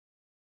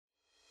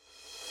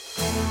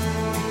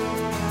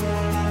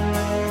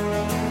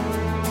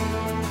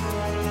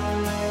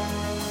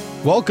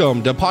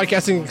Welcome to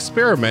Podcasting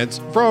Experiments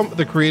from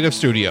the Creative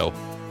Studio.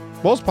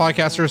 Most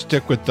podcasters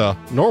stick with the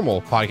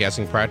normal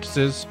podcasting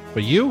practices,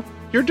 but you're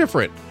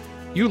different.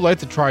 You like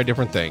to try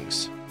different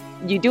things.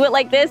 You do it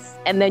like this,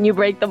 and then you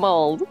break the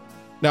mold.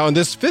 Now, in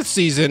this 5th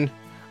season,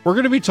 we're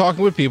going to be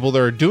talking with people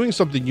that are doing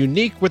something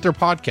unique with their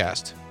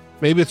podcast.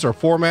 Maybe it's their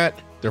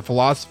format, their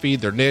philosophy,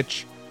 their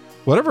niche.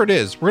 Whatever it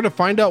is, we're going to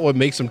find out what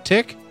makes them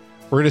tick.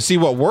 We're going to see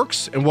what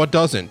works and what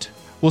doesn't.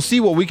 We'll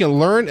see what we can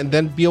learn and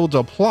then be able to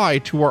apply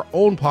to our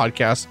own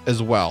podcast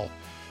as well.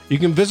 You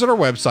can visit our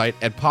website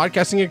at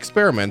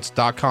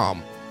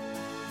podcastingexperiments.com.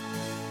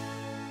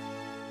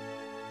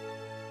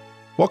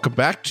 Welcome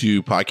back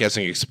to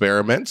Podcasting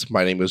Experiments.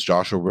 My name is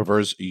Joshua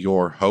Rivers,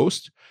 your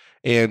host.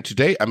 And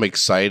today I'm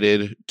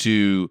excited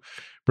to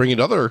bring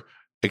another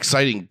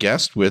exciting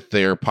guest with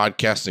their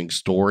podcasting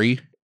story.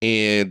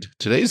 And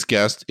today's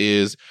guest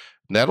is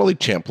Natalie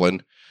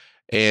Champlin,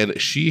 and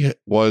she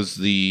was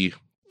the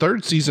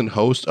 3rd season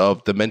host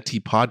of the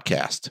Mentee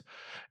podcast.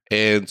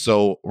 And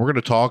so we're going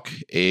to talk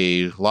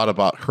a lot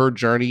about her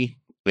journey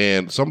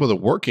and some of the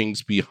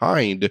workings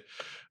behind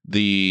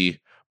the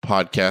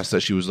podcast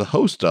that she was the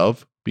host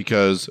of,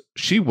 because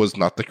she was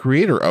not the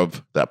creator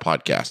of that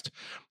podcast.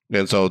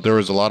 And so there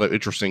was a lot of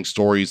interesting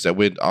stories that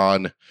went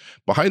on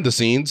behind the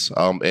scenes,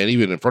 and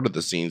even in front of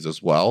the scenes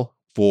as well,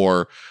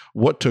 for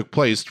what took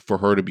place for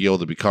her to be able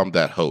to become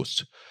that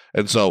host.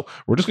 And so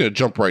we're just going to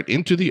jump right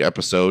into the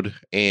episode,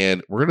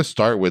 and we're going to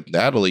start with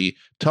Natalie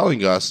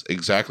telling us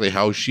exactly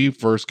how she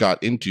first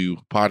got into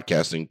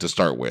podcasting to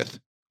start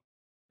with.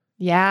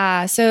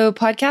 Yeah, so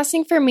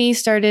podcasting for me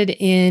started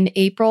in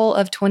April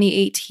of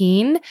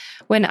 2018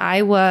 when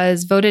I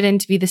was voted in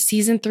to be the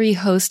season 3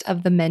 host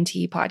of the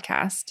Mentee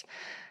podcast.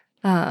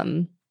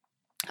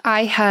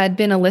 I had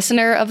been a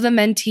listener of the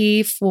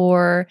Mentee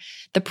for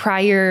the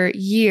prior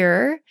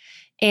year,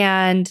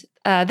 and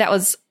that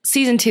was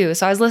season 2.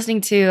 So I was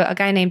listening to a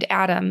guy named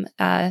Adam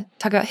talk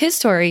about his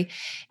story,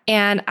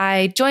 and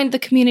I joined the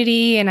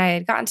community, and I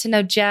had gotten to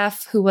know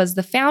Jeff, who was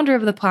the founder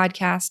of the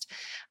podcast.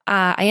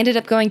 I ended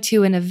up going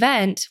to an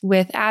event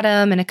with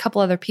Adam and a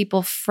couple other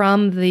people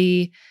from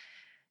the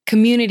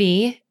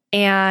community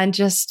and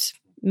just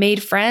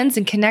made friends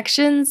and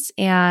connections,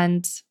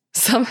 and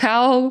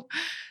somehow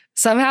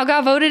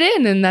got voted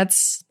in, and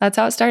that's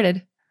how it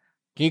started.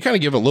 Can you kind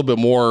of give a little bit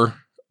more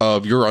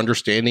of your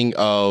understanding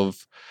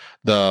of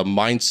the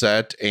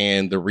mindset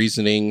and the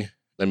reasoning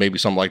and maybe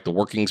some like the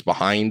workings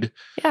behind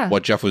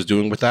what Jeff was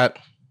doing with that?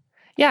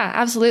 Yeah,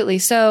 absolutely.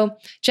 So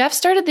Jeff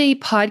started the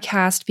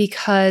podcast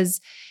because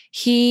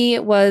he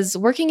was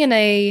working in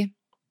a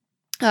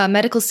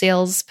medical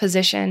sales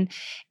position.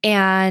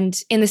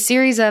 And in the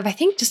series of, I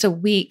think, just a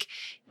week,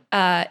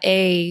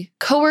 a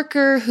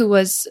coworker who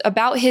was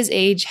about his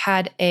age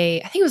had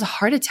I think it was a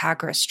heart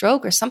attack or a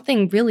stroke or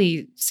something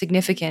really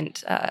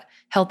significant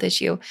health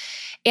issue.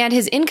 And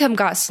his income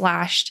got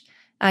slashed.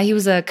 He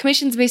was a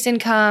commissions-based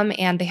income,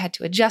 and they had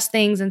to adjust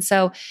things. And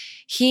so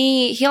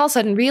he all of a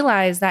sudden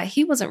realized that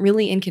he wasn't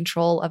really in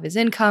control of his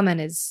income and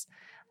his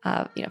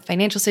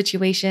financial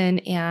situation,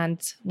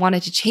 and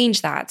wanted to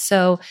change that.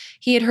 So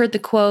he had heard the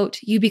quote,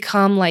 "You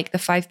become like the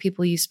 5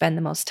 people you spend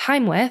the most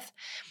time with,"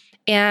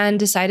 and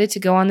decided to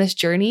go on this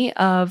journey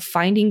of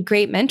finding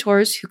great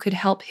mentors who could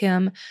help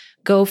him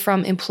go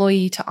from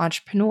employee to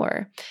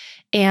entrepreneur.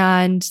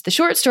 And the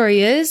short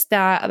story is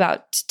that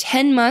about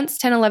 10,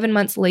 11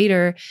 months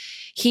later,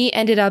 he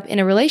ended up in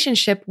a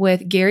relationship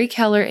with Gary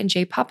Keller and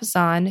Jay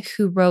Papasan,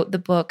 who wrote the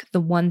book,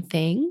 The One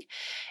Thing.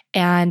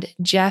 And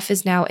Jeff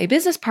is now a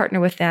business partner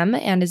with them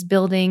and is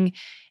building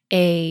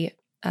a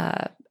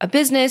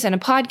business and a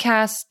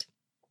podcast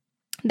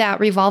that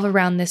revolve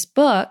around this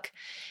book.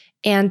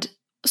 And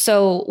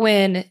so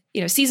when,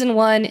 season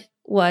 1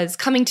 was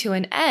coming to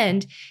an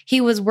end,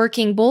 he was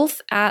working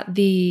both at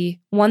the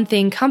One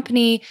Thing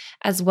company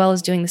as well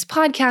as doing this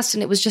podcast,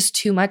 and it was just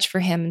too much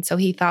for him. And so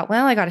he thought,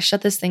 well, I got to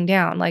shut this thing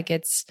down. Like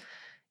it's,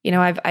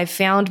 I've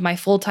found my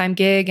full-time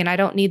gig and I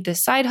don't need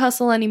this side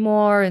hustle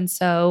anymore. And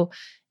so,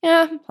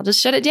 I'll just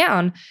shut it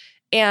down.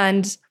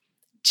 And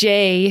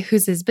Jay,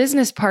 who's his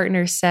business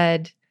partner,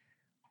 said,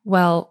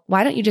 well,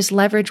 why don't you just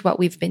leverage what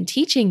we've been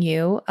teaching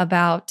you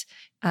about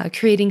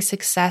creating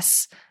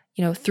success,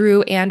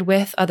 through and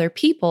with other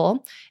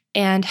people,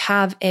 and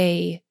have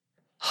a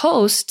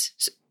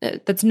host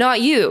that's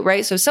not you,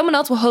 right? So someone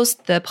else will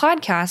host the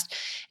podcast,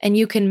 and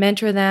you can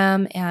mentor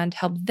them and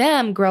help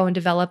them grow and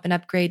develop and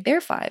upgrade their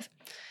 5.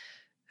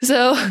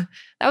 So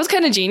that was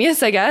kind of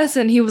genius, I guess.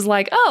 And he was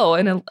like, oh,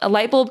 and a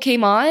light bulb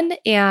came on,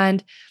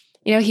 and,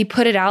 he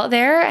put it out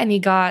there, and they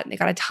got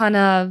a ton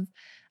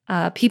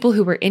of people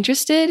who were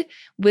interested,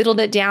 whittled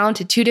it down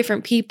to 2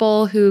 different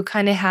people who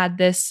kind of had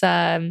this,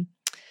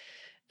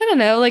 I don't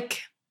know,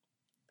 like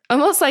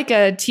almost like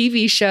a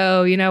TV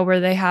show, where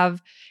they have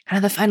kind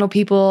of the final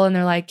people, and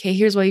they're like, hey,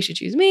 here's why you should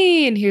choose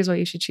me, and here's why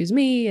you should choose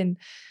me. And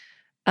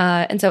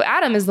so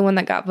Adam is the one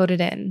that got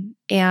voted in,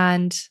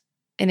 and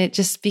it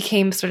just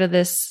became sort of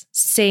this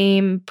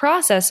same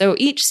process. So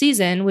each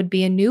season would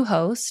be a new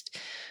host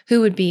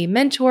who would be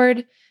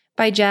mentored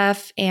by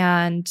Jeff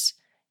and,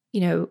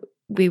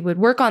 we would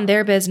work on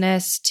their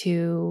business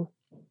to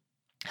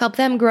help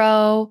them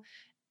grow.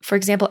 For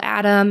example,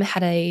 Adam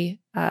had a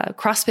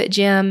CrossFit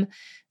gym.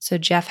 So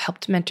Jeff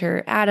helped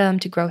mentor Adam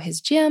to grow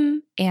his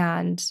gym.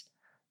 And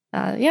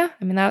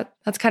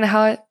that's kind of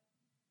how it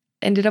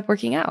ended up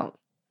working out.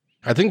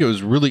 I think it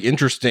was really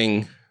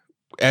interesting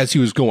as he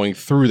was going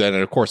through that.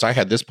 And of course, I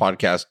had this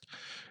podcast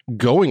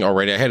going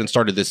already. I hadn't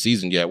started this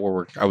season yet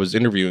where I was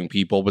interviewing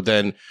people. But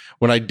then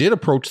when I did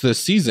approach this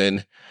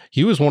season,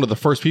 he was one of the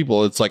first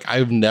people. It's like,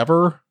 I've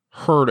never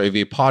heard of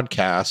a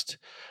podcast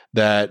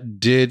that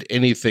did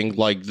anything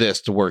like this,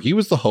 to where he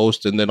was the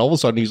host. And then all of a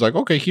sudden he's like,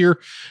 okay, here,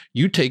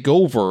 you take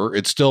over.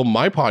 It's still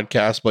my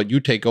podcast, but you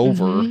take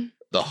over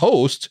the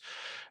host.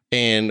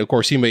 And of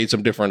course, he made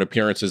some different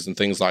appearances and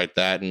things like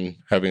that, and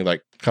having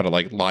like kind of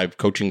like live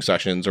coaching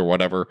sessions or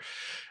whatever.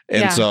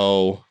 And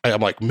so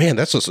I'm like, man,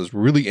 that's just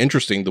really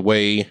interesting the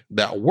way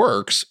that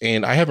works.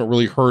 And I haven't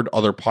really heard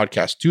other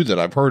podcasts do that.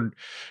 I've heard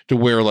to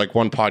where like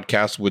one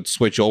podcast would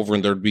switch over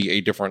and there'd be a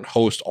different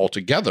host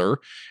altogether,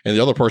 and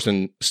the other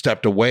person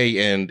stepped away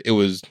and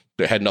it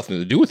had nothing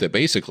to do with it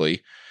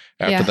basically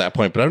after that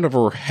point. But I've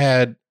never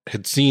had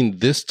seen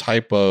this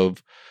type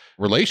of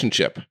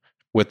relationship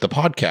with the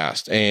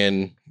podcast,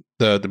 and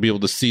to be able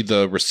to see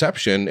the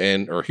reception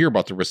or hear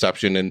about the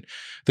reception and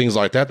things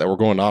like that were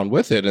going on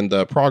with it, and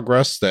the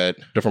progress that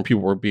different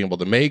people were being able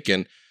to make.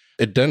 And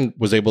it then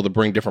was able to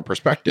bring different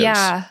perspectives.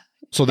 Yeah.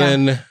 So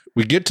then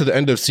we get to the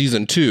end of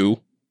season 2,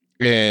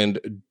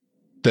 and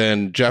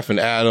then Jeff and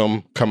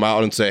Adam come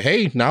out and say,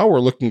 hey, now we're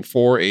looking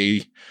for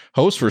a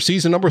host for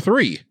season number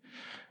 3.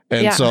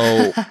 And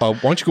so why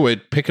don't you go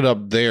ahead and pick it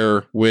up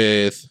there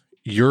with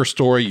your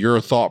story,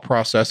 your thought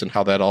process, and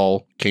how that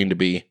all came to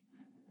be.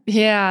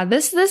 Yeah,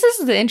 this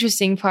is the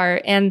interesting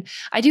part. And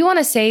I do want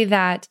to say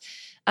that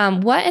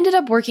what ended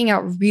up working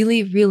out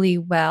really, really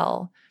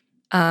well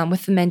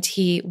with the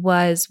mentee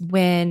was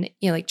when,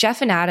 like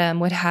Jeff and Adam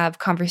would have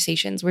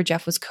conversations where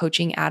Jeff was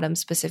coaching Adam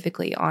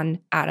specifically on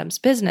Adam's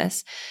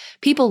business.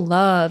 People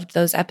loved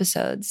those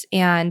episodes.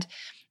 And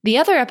the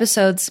other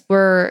episodes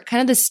were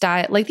kind of the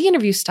style, like the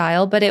interview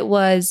style, but it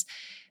was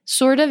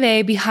sort of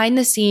a behind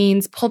the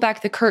scenes, pull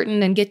back the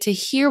curtain and get to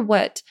hear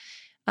what,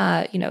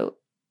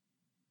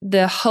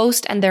 the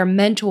host and their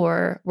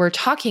mentor were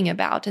talking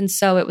about. And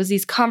so it was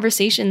these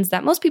conversations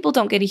that most people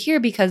don't get to hear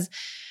because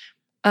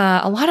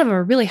a lot of them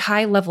are really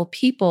high level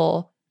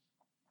people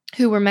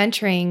who were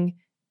mentoring,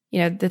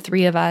 the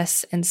three of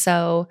us. And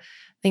so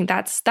I think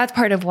that's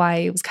part of why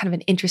it was kind of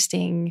an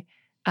interesting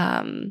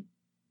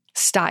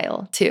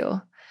style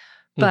too.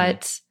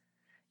 But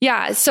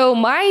so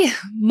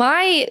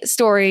my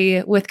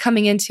story with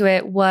coming into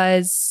it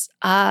was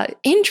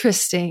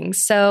interesting.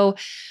 So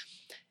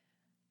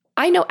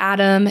I know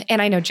Adam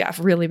and I know Jeff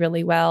really,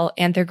 really well,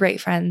 and they're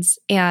great friends.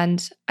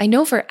 And I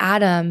know for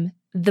Adam,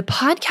 the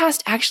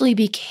podcast actually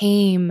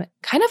became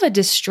kind of a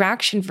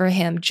distraction for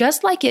him,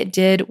 just like it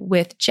did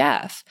with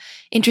Jeff.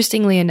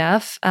 Interestingly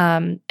enough,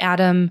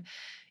 Adam,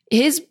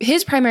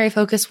 his primary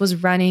focus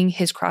was running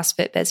his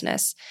CrossFit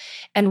business.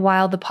 And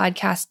while the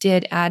podcast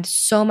did add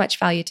so much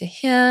value to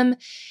him,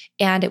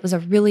 and it was a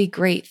really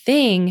great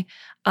thing,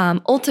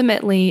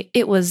 ultimately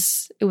it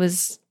was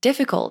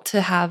difficult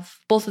to have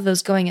both of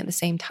those going at the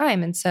same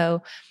time. And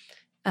so,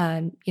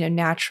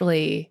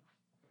 naturally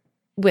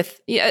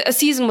a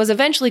season was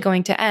eventually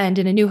going to end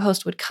and a new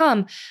host would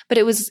come, but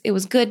it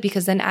was good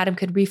because then Adam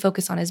could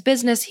refocus on his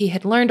business. He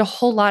had learned a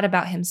whole lot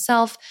about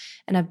himself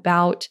and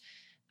about,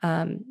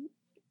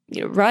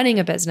 running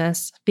a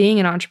business, being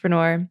an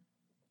entrepreneur.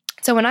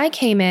 So when I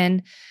came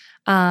in,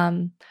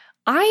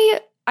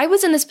 I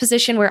was in this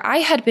position where I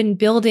had been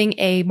building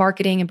a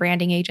marketing and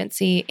branding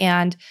agency,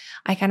 and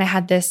I kind of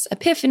had this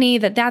epiphany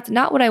that that's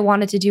not what I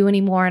wanted to do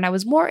anymore. And I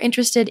was more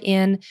interested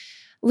in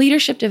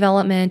leadership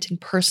development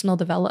and personal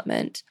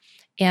development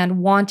and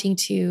wanting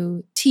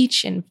to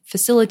teach and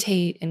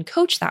facilitate and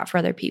coach that for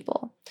other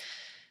people.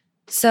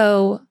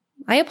 So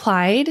I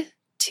applied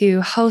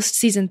to host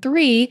season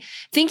 3,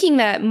 thinking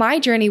that my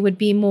journey would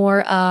be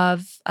more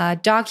of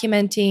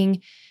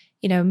documenting,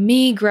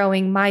 me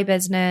growing my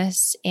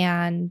business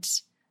and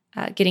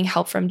getting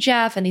help from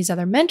Jeff and these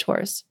other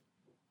mentors.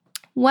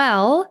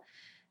 Well,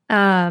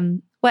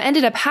 what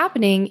ended up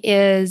happening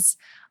is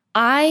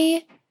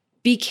I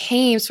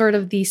became sort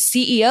of the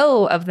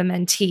CEO of the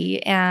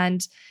mentee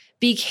and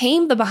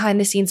became the behind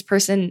the scenes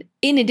person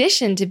in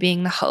addition to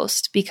being the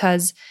host,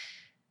 because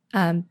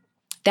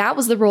that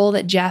was the role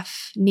that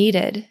Jeff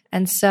needed.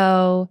 And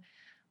so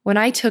when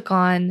I took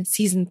on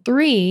season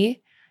 3,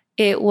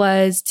 it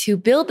was to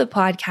build the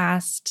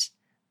podcast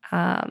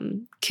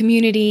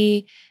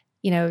community,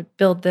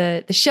 build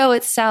the show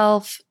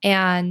itself,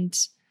 and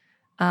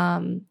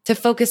to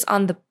focus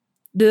on the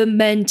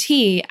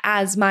mentee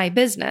as my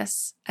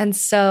business. And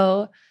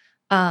so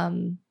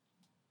that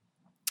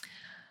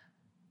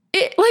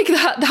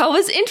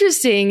was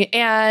interesting.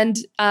 And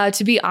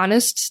to be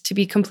honest, to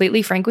be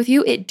completely frank with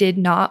you, it did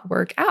not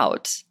work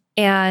out.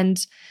 And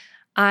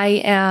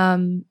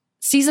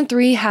season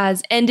 3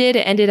 has ended.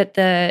 It ended at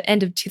the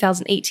end of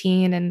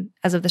 2018. And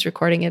as of this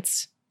recording,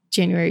 it's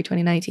January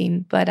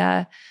 2019. But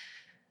I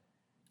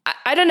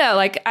don't know.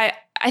 Like, I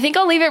think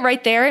I'll leave it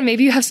right there, and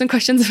maybe you have some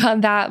questions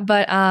about that.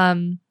 But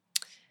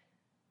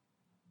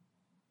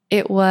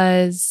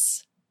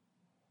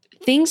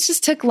things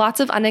just took lots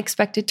of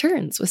unexpected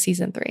turns with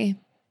season 3.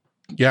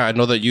 Yeah, I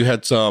know that you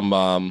had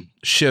some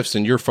shifts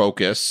in your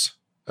focus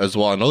as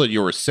well. I know that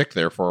you were sick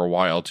there for a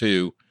while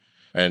too,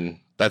 and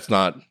that's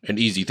not an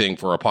easy thing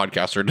for a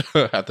podcaster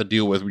to have to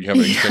deal with when you have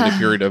an extended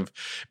period of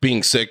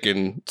being sick.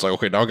 And it's like,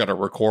 okay, now I got to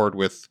record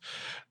with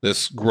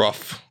this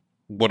gruff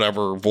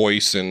whatever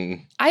voice.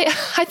 And I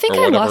think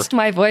I lost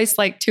my voice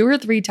like 2 or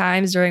 3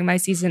 times during my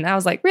season. I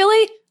was like,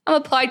 really? I'm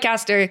a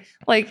podcaster.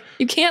 Like,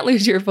 you can't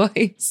lose your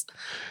voice.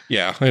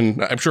 Yeah,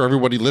 and I'm sure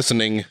everybody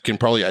listening can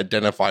probably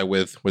identify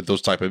with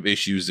those type of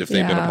issues if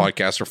they've been a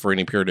podcaster for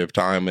any period of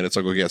time. And it's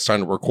like, okay, it's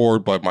time to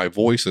record, but my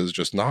voice is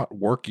just not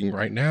working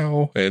right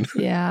now. And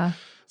yeah,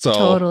 so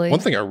totally. One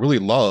thing I really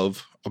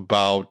love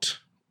about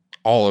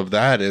all of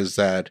that is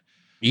that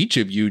each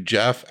of you,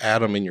 Jeff,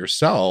 Adam, and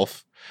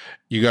yourself,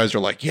 you guys are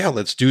like, yeah,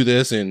 let's do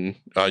this. And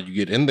you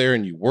get in there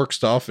and you work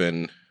stuff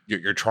and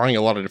you're trying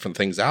a lot of different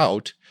things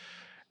out.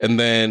 And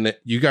then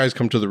you guys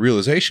come to the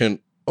realization,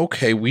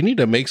 okay, we need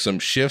to make some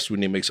shifts. We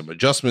need to make some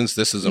adjustments.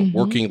 This isn't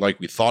working like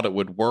we thought it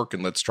would work.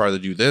 And let's try to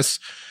do this.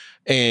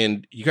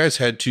 And you guys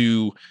had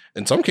to,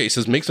 in some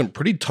cases, make some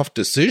pretty tough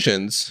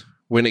decisions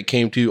when it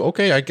came to,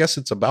 okay, I guess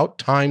it's about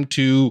time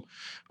to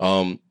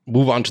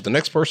move on to the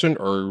next person,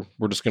 or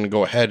we're just going to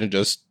go ahead and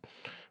just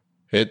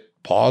hit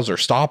pause or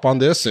stop on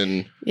this.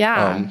 And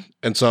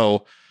and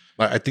so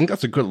I think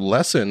that's a good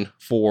lesson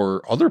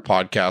for other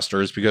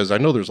podcasters, because I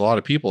know there's a lot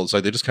of people, it's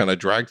like they just kind of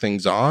drag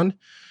things on,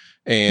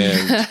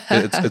 and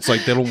it's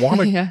like they don't want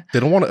to they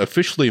don't want to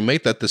officially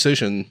make that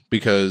decision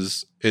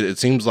because it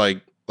seems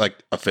like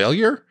a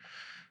failure.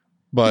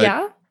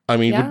 But I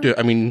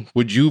mean,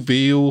 would you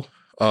view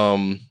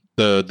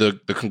the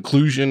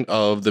conclusion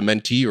of the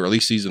Mentee, or at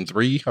least season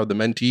 3 of the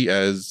Mentee,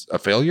 as a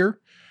failure?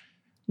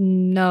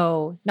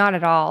 No, not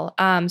at all.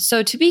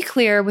 So to be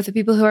clear with the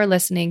people who are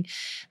listening,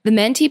 the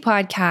Mentee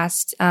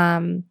podcast,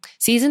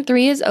 season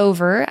 3 is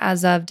over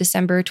as of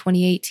December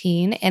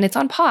 2018, and it's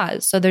on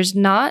pause. So there's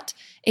not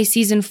a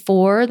season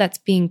 4 that's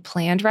being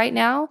planned right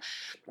now,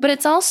 but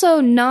it's also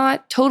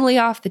not totally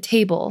off the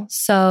table.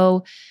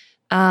 So,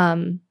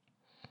 it's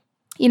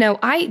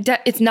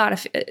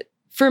not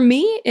for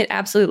me, it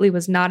absolutely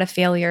was not a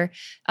failure.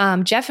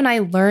 Jeff and I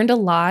learned a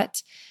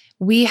lot.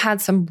 We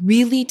had some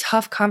really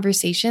tough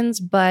conversations,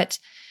 but,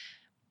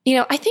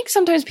 I think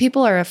sometimes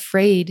people are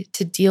afraid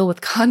to deal with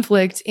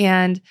conflict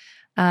and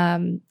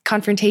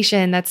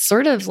confrontation that's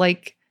sort of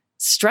like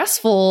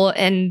stressful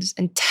and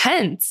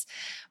intense.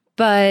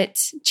 But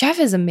Jeff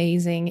is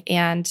amazing.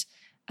 And,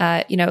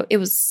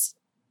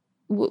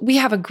 we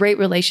have a great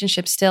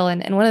relationship still.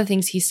 And one of the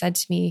things he said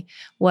to me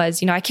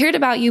was, I cared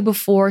about you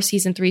before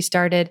season 3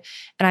 started,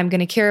 and I'm going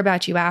to care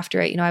about you after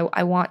it.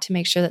 I want to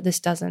make sure that this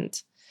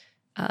doesn't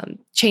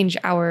change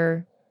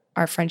our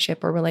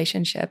friendship or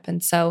relationship.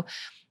 And so,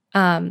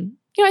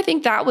 I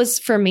think that was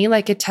for me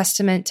like a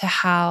testament to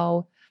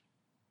how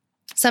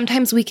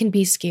sometimes we can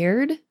be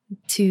scared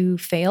to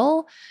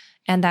fail,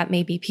 and that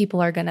maybe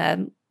people are going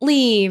to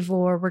leave,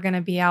 or we're going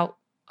to be out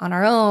on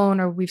our own,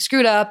 or we've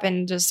screwed up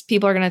and just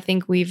people are going to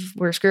think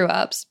we're screw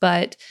ups.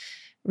 But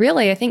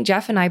really, I think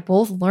Jeff and I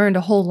both learned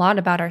a whole lot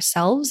about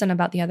ourselves and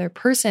about the other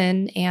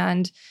person,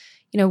 and,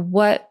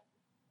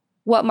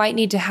 what might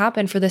need to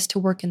happen for this to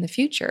work in the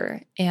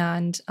future.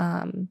 And,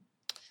 a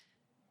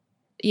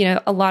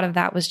lot of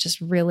that was just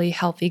really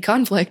healthy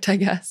conflict, I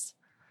guess.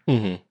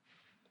 Mm-hmm.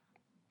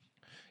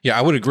 Yeah,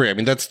 I would agree. I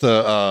mean, that's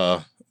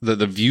the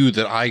view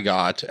that I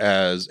got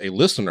as a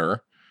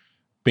listener,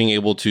 being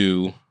able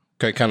to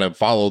kind of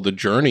follow the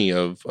journey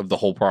of the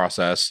whole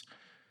process.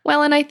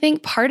 Well, and I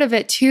think part of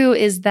it too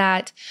is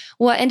that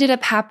what ended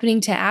up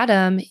happening to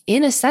Adam,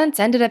 in a sense,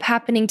 ended up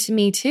happening to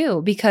me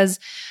too, because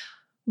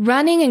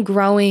running and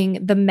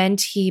growing the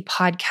Mentee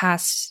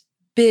podcast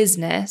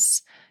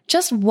business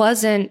just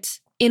wasn't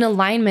in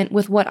alignment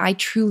with what I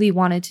truly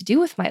wanted to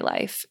do with my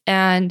life.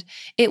 And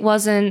it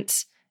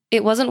wasn't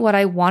what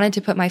I wanted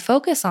to put my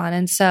focus on.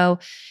 And so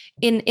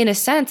in a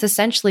sense,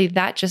 essentially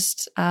that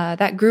just,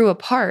 that grew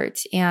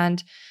apart.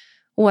 And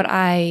what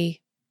I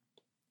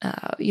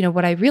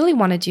really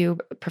want to do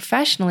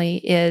professionally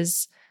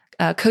is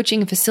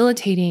coaching and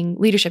facilitating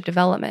leadership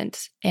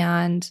development.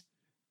 And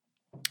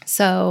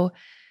so,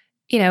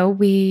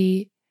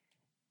 we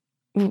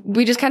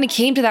just kind of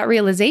came to that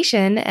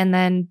realization. And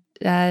then,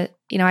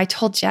 I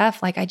told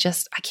Jeff, like, I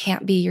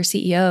can't be your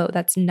CEO.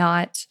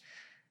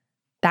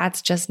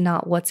 That's just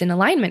not what's in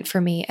alignment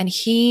for me. And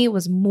he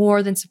was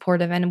more than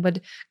supportive and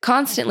would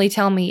constantly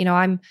tell me,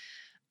 I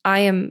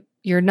am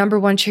your number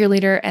one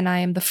cheerleader, and I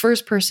am the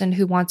first person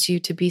who wants you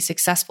to be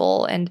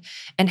successful and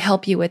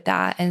help you with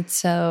that. And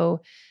so,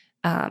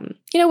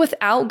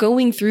 without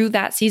going through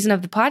that season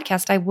of the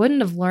podcast, I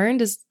wouldn't have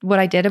learned what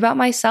I did about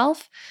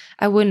myself.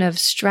 I wouldn't have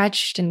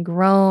stretched and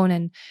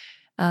grown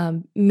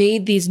and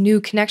made these new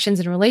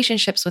connections and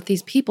relationships with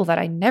these people that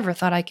I never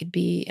thought I could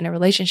be in a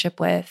relationship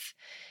with.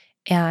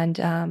 And,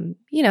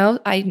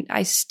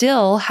 I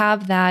still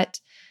have that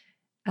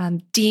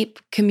deep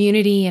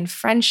community and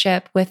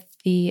friendship with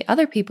the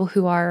other people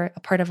who are a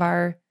part of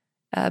our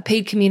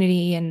paid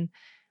community. And,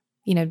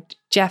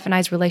 Jeff and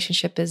I's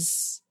relationship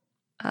is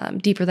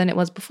deeper than it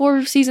was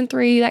before season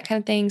 3, that kind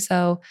of thing.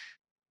 So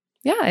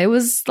yeah, it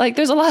was like,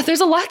 there's a lot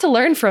to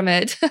learn from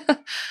it.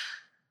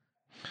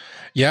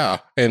 Yeah.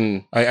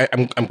 And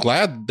I'm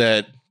glad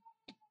that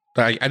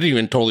I didn't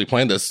even totally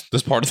plan this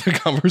part of the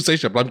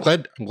conversation, but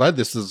I'm glad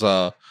this has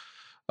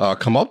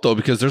come up though,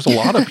 because there's a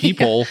lot of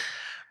people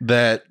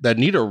that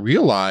need to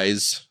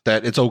realize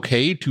that it's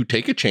okay to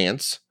take a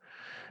chance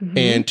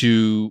and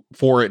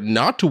for it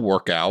not to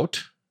work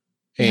out.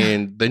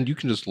 And then you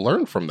can just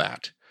learn from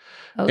that.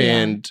 Oh,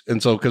 and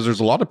so, because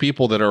there's a lot of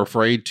people that are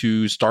afraid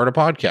to start a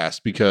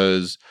podcast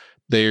because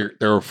they're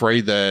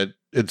afraid that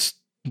it's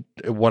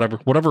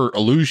whatever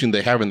illusion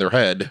they have in their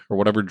head or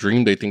whatever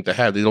dream they think they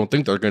have, they don't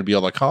think they're going to be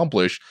able to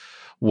accomplish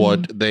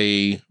what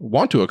they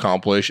want to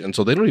accomplish. And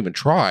so they don't even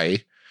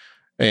try.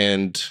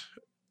 And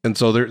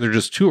so they're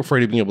just too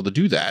afraid of being able to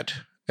do that.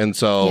 And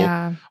so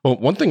well,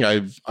 one thing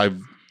I've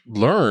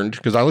learned,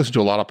 because I listen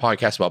to a lot of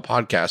podcasts about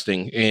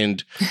podcasting,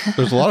 and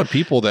there's a lot of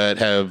people that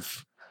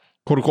have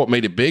quote unquote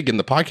made it big in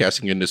the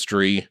podcasting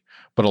industry,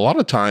 but a lot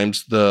of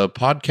times the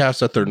podcast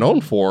that they're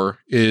known for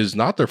is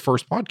not their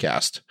first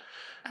podcast.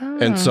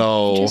 And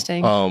so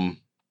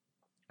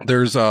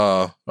there's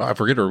I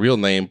forget her real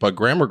name, but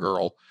Grammar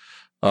Girl,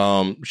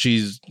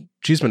 she's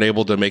been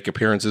able to make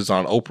appearances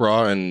on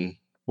Oprah and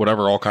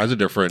whatever, all kinds of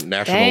different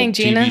national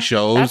TV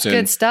shows. That's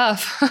good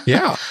stuff.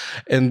 Yeah.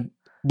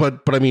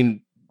 But I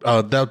mean,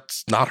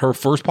 that's not her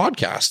first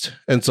podcast.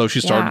 And so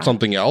she started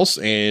something else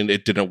and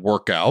it didn't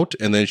work out.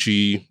 And then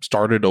she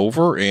started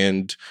over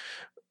and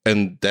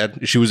that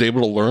she was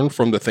able to learn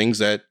from the things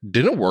that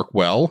didn't work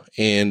well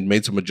and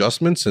made some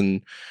adjustments.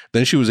 And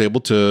then she was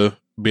able to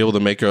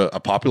make a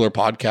popular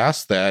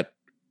podcast that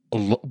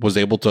was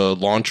able to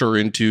launch her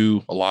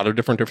into a lot of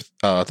different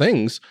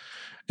things.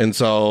 And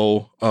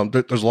so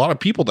there's a lot of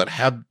people that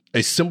have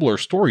a similar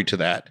story to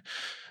that.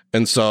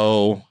 And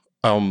so,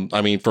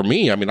 I mean, for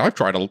me, I've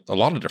tried a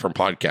lot of different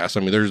podcasts.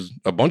 I mean, there's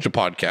a bunch of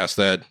podcasts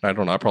that I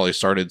don't know, I probably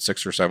started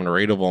 6 or 7 or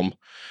 8 of them.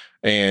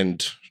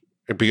 And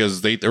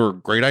because they were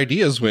great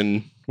ideas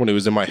when it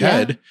was in my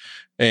head,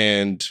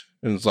 and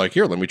it's like,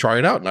 here, let me try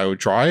it out. And I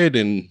would try it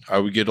and I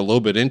would get a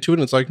little bit into it.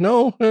 And it's like,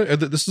 no,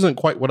 this isn't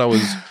quite what I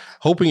was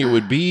hoping it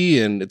would be.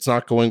 And it's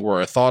not going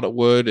where I thought it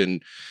would.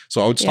 And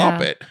so I would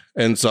stop it.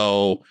 And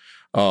so,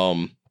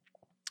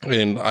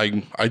 and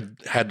I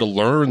had to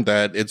learn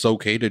that it's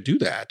okay to do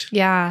that.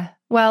 Yeah.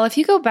 Well, if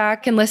you go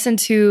back and listen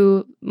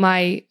to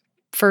my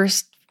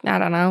first,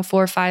 4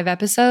 or 5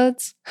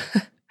 episodes,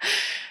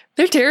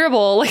 they're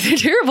terrible. Like, they're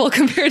terrible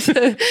compared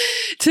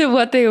to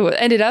what they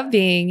ended up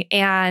being.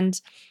 And,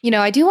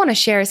 I do want to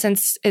share,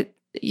 since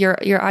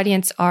your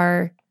audience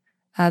are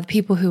the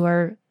people who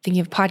are thinking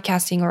of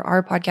podcasting or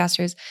are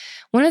podcasters,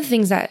 one of the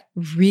things that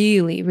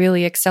really,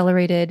 really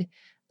accelerated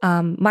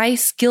my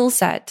skill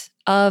set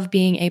of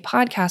being a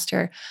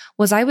podcaster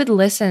was I would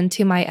listen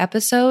to my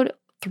episode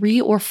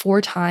 3 or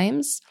 4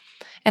 times,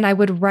 and I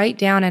would write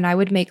down and I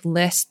would make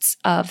lists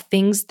of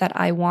things that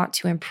I want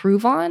to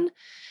improve on.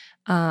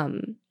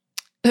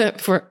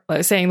 For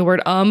saying the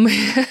word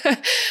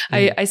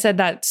I said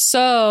that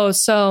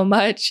so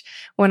much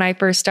when I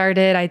first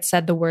started. I'd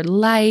said the word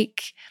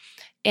like,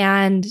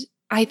 and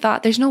I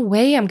thought, there's no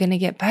way I'm going to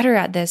get better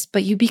at this.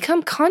 But you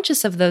become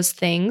conscious of those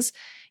things.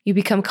 You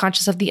become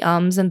conscious of the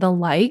and the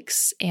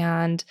likes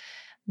and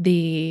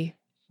the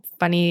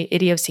funny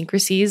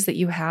idiosyncrasies that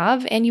you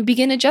have, and you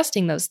begin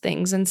adjusting those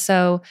things. And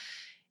so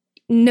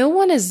no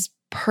one is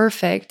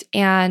perfect,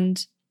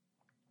 and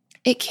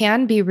it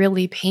can be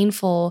really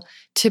painful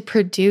to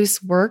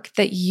produce work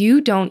that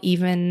you don't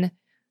even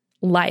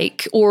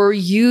like or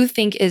you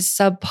think is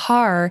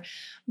subpar.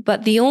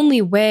 But the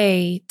only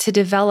way to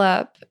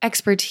develop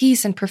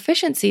expertise and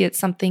proficiency at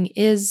something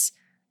is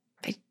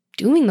by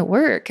doing the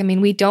work. I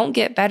mean, we don't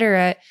get better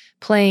at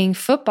playing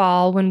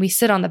football when we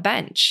sit on the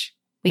bench.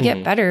 We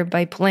get better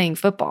by playing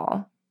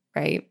football,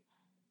 right?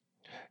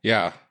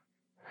 Yeah.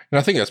 And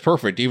I think that's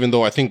perfect, even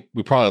though I think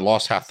we probably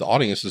lost half the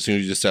audience as soon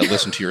as you just said,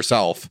 listen to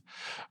yourself.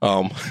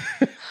 There's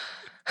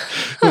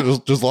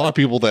a lot of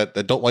people that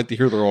don't like to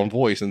hear their own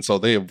voice, and so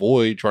they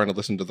avoid trying to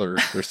listen to their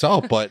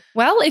self. But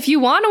well, if you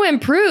want to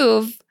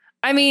improve,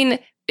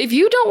 if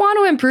you don't want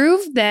to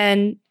improve,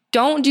 then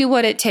don't do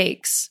what it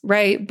takes,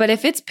 right? But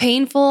if it's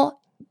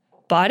painful,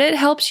 but it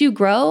helps you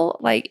grow,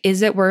 like,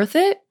 is it worth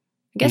it?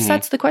 I guess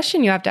that's the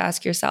question you have to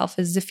ask yourself,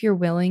 is if you're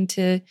willing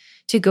to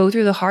go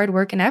through the hard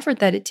work and effort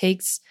that it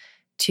takes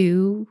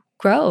to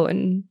grow.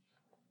 And,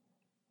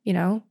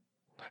 Yeah,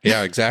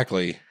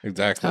 exactly.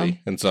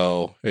 And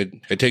so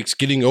it takes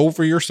getting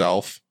over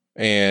yourself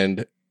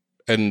and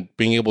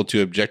being able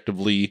to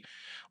objectively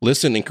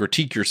listen and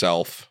critique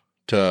yourself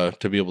to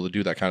be able to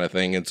do that kind of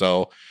thing. And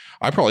so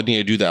I probably need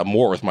to do that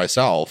more with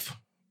myself,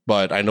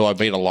 but I know I've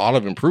made a lot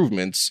of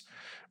improvements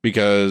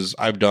because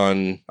I've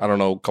done,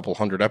 a couple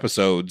hundred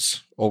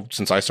episodes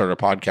since I started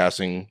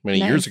podcasting many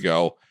years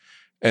ago.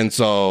 And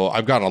so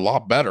I've gotten a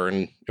lot better.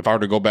 And if I were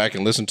to go back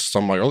and listen to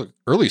some of my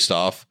early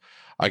stuff,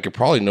 I could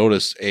probably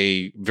notice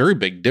a very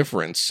big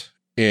difference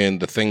in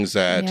the things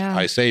that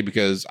I say,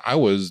 because I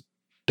was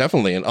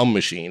definitely an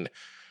machine.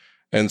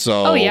 And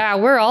so, oh yeah,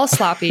 we're all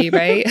sloppy,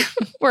 right?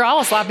 We're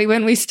all sloppy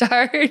when we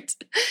start.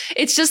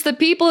 It's just the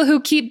people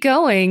who keep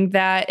going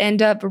that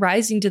end up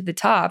rising to the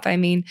top. I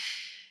mean,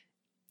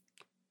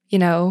 you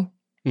know,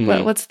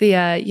 what's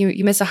the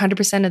you miss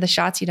 100% of the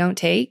shots you don't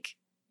take?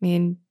 I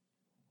mean,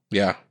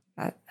 yeah,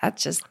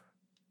 that's just,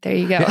 there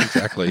you go. Yeah,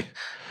 exactly.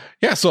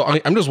 Yeah. So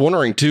I'm just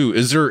wondering too,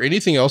 is there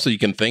anything else that you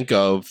can think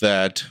of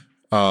that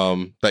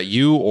that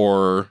you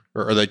or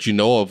that you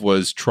know of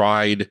was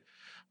tried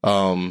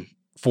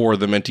for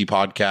the Menti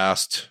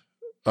podcast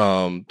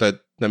that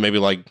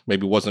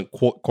maybe wasn't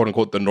quote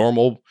unquote the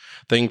normal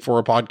thing for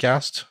a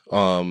podcast,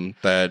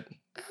 that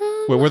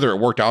whether it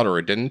worked out or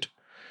it didn't?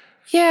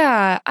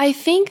 Yeah, I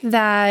think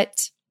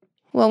that,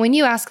 well, when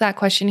you ask that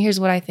question, here's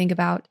what I think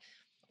about.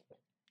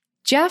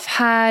 Jeff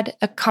had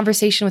a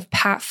conversation with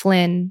Pat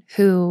Flynn,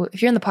 who,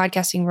 if you're in the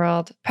podcasting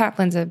world, Pat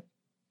Flynn's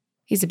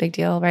he's a big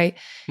deal, right?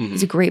 Mm-hmm.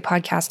 He's a great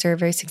podcaster,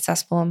 very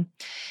successful.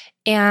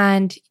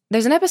 And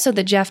there's an episode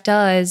that Jeff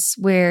does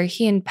where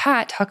he and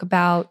Pat talk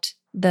about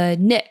the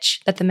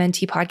niche that the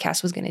Menti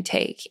podcast was going to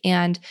take.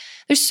 And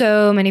there's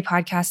so many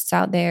podcasts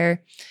out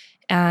there.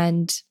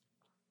 And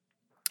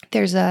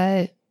there's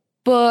a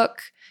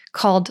book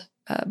called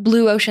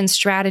Blue Ocean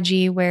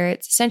Strategy, where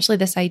it's essentially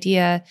this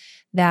idea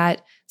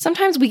that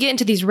sometimes we get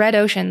into these red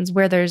oceans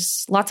where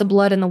there's lots of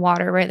blood in the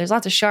water, right? There's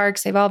lots of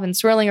sharks. They've all been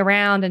swirling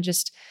around, and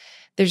just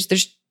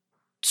there's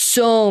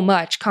so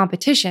much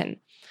competition.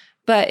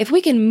 But if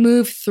we can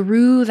move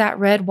through that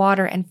red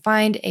water and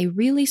find a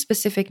really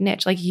specific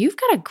niche, like you've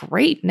got a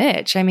great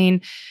niche. I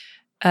mean,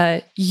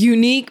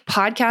 unique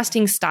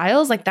podcasting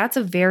styles, like that's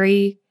a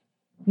very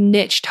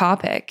niche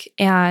topic.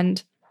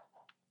 And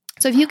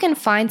so if you can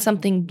find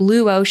something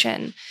blue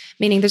ocean,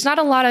 meaning there's not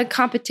a lot of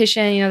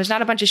competition, there's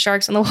not a bunch of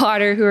sharks in the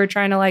water who are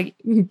trying to like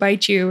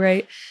bite you,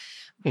 right?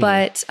 Mm-hmm.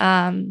 But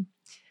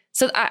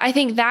so I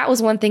think that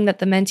was one thing that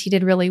the Menti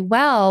did really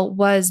well,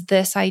 was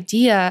this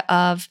idea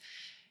of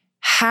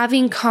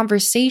having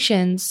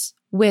conversations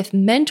with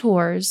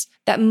mentors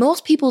that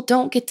most people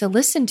don't get to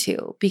listen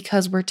to,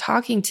 because we're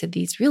talking to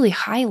these really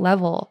high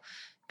level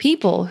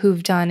people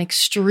who've done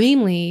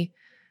extremely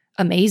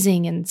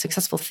amazing and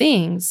successful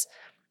things.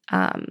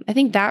 I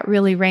think that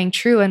really rang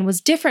true and was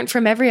different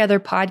from every other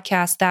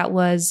podcast that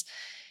was,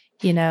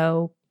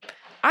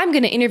 I'm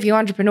going to interview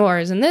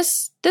entrepreneurs and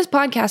this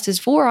podcast is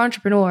for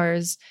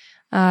entrepreneurs.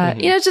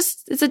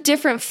 It's a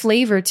different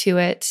flavor to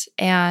it.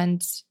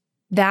 And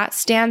that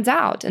stands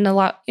out. And a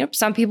lot,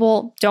 some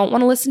people don't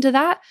want to listen to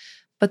that,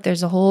 but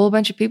there's a whole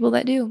bunch of people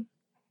that do.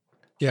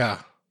 Yeah.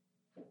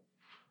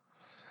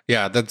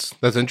 Yeah. That's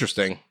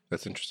interesting.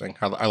 That's interesting.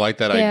 I like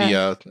that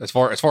idea. As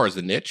far as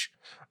the niche,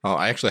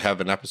 I actually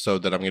have an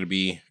episode that I'm going to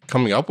be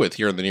coming up with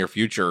here in the near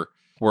future,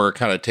 where it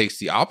kind of takes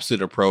the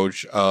opposite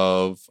approach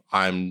of,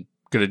 I'm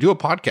going to do a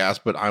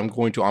podcast, but I'm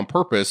going to on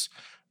purpose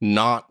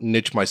not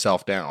niche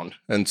myself down.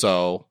 And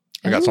so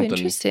I got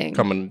something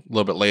coming a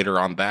little bit later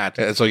on that.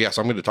 And so, yes,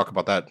 I'm going to talk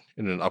about that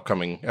in an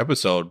upcoming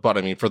episode. But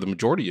I mean, for the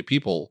majority of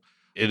people,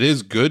 it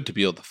is good to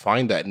be able to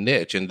find that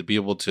niche and to be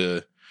able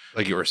to,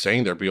 like you were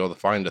saying there, be able to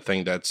find a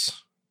thing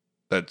that's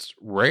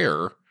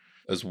rare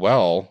as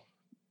well.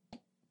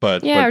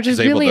 But or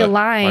just really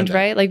aligned,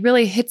 right? Like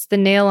really hits the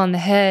nail on the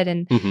head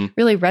and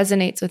really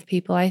resonates with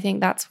people. I think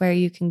that's where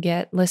you can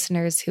get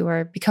listeners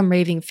who become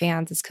raving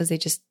fans, is because they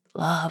just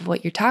love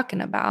what you're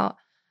talking about.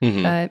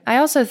 Mm-hmm. But I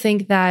also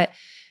think that,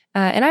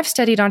 and I've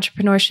studied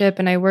entrepreneurship,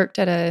 and I worked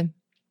at a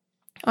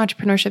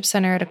entrepreneurship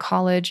center at a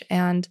college.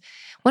 And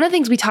one of the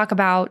things we talk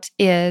about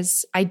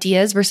is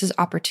ideas versus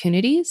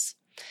opportunities.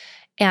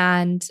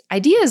 And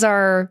ideas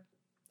are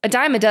a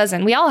dime a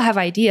dozen. We all have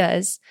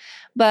ideas.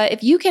 But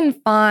if you can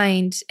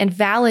find and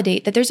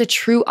validate that there's a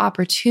true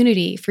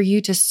opportunity for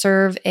you to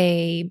serve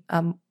a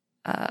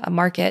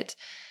market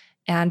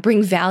and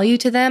bring value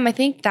to them, I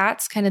think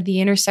that's kind of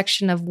the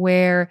intersection of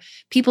where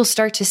people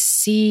start to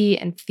see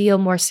and feel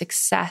more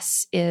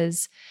success,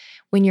 is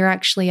when you're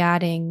actually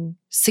adding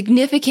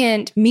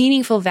significant,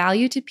 meaningful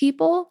value to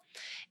people,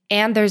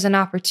 and there's an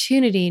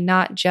opportunity,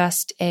 not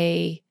just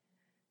a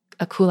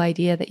cool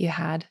idea that you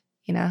had,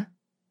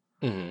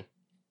 Mm-hmm.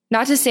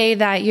 Not to say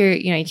that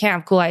you can't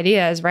have cool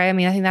ideas, right? I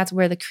mean, I think that's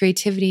where the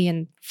creativity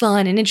and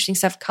fun and interesting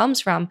stuff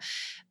comes from,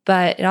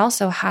 but it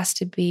also has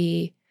to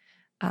be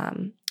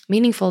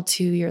meaningful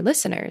to your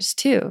listeners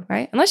too,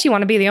 right? Unless you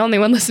want to be the only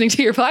one listening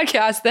to your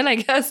podcast, then I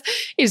guess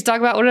you just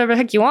talk about whatever the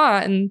heck you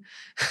want and,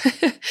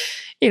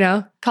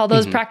 call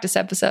those practice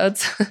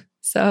episodes.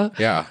 So,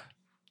 yeah.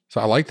 So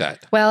I like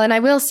that. Well, and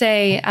I will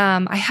say,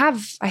 I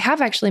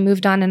have actually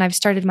moved on, and I've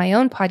started my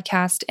own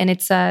podcast, and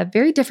it's a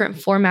very different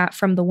format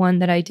from the one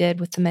that I did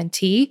with the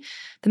Menti.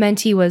 The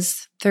Menti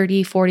was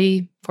 30,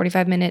 40,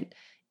 45-minute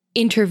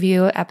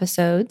interview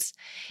episodes.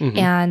 Mm-hmm.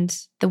 And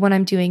the one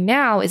I'm doing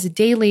now is a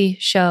daily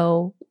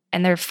show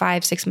and they're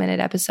 5-6 minute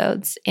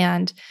episodes.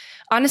 And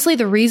honestly,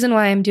 the reason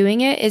why I'm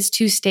doing it is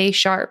to stay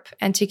sharp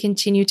and to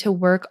continue to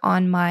work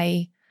on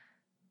my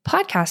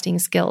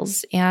podcasting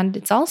skills. And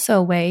it's also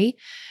a way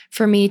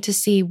for me to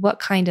see what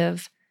kind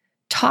of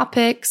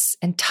topics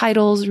and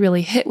titles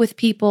really hit with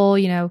people.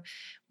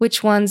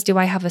 Which ones do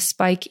I have a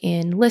spike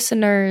in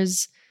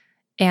listeners,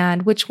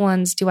 and which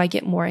ones do I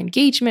get more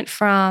engagement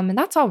from? And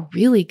that's all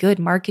really good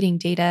marketing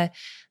data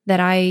that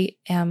I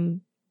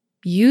am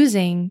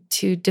using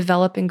to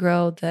develop and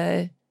grow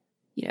the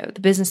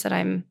business that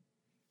I'm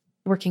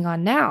working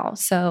on now.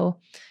 So,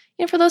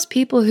 for those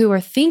people who are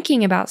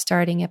thinking about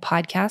starting a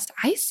podcast,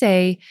 I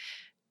say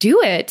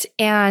do it.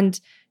 And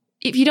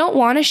if you don't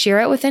want to share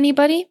it with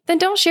anybody, then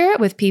don't share it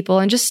with people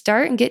and just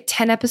start and get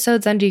 10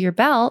 episodes under your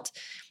belt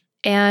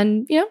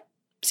and,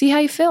 see how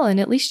you feel. And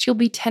at least you'll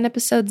be 10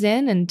 episodes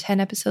in and 10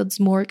 episodes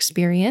more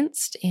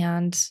experienced.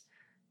 And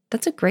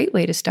that's a great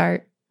way to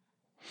start.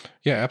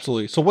 Yeah,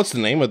 absolutely. So what's the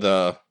name of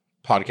the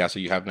podcast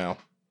that you have now?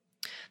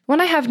 The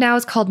one I have now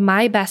is called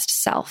My Best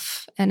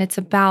Self. And it's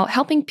about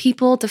helping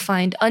people to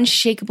find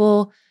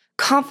unshakable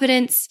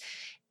confidence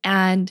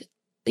and,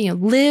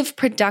 live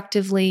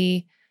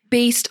productively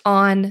based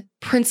on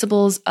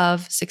principles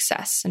of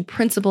success and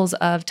principles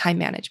of time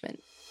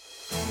management.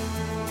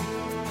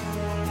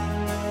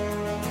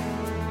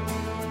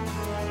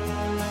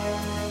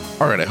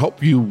 All right, I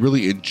hope you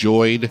really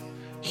enjoyed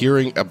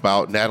hearing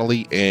about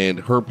Natalie and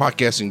her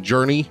podcasting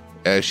journey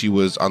as she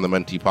was on the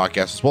Mentee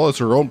podcast, as well as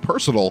her own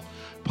personal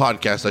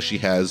podcast that she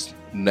has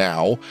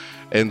now.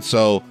 And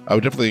so I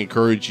would definitely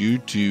encourage you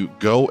to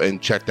go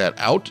and check that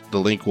out. The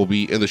link will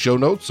be in the show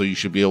notes, so you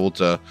should be able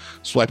to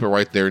swipe it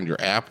right there in your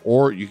app,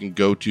 or you can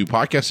go to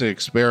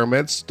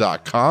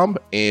podcastingexperiments.com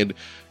and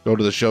go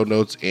to the show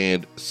notes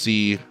and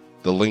see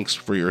the links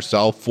for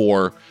yourself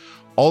for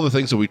all the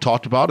things that we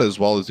talked about, as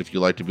well as if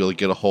you'd like to be able to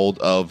get a hold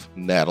of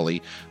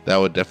Natalie, that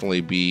would definitely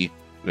be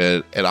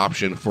an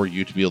option for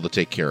you to be able to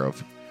take care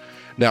of.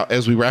 Now,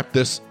 as we wrap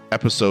this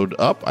episode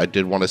up, I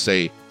did want to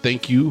say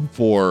thank you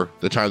for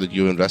the time that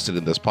you invested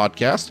in this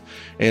podcast.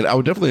 And I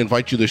would definitely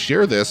invite you to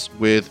share this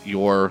with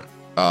your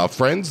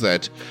friends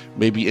that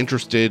may be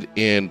interested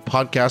in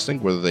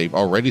podcasting, whether they've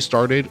already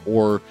started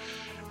or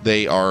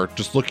they are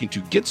just looking to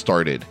get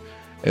started.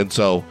 And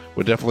so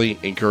would definitely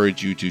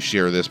encourage you to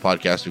share this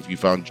podcast if you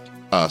found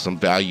some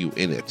value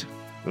in it.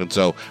 And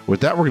so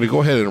with that, we're going to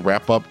go ahead and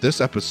wrap up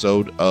this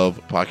episode of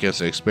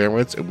Podcasting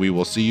Experiments, and we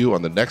will see you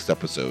on the next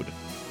episode.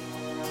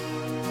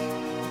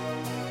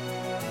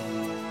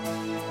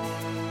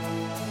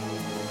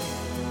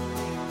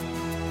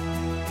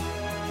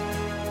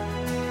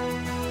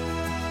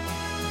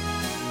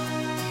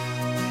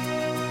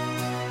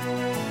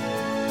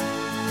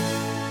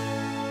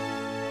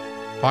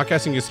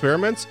 Podcasting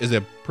Experiments is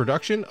a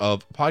production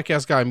of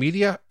Podcast Guy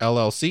Media,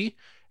 LLC,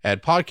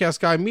 at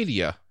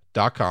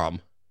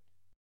podcastguymedia.com.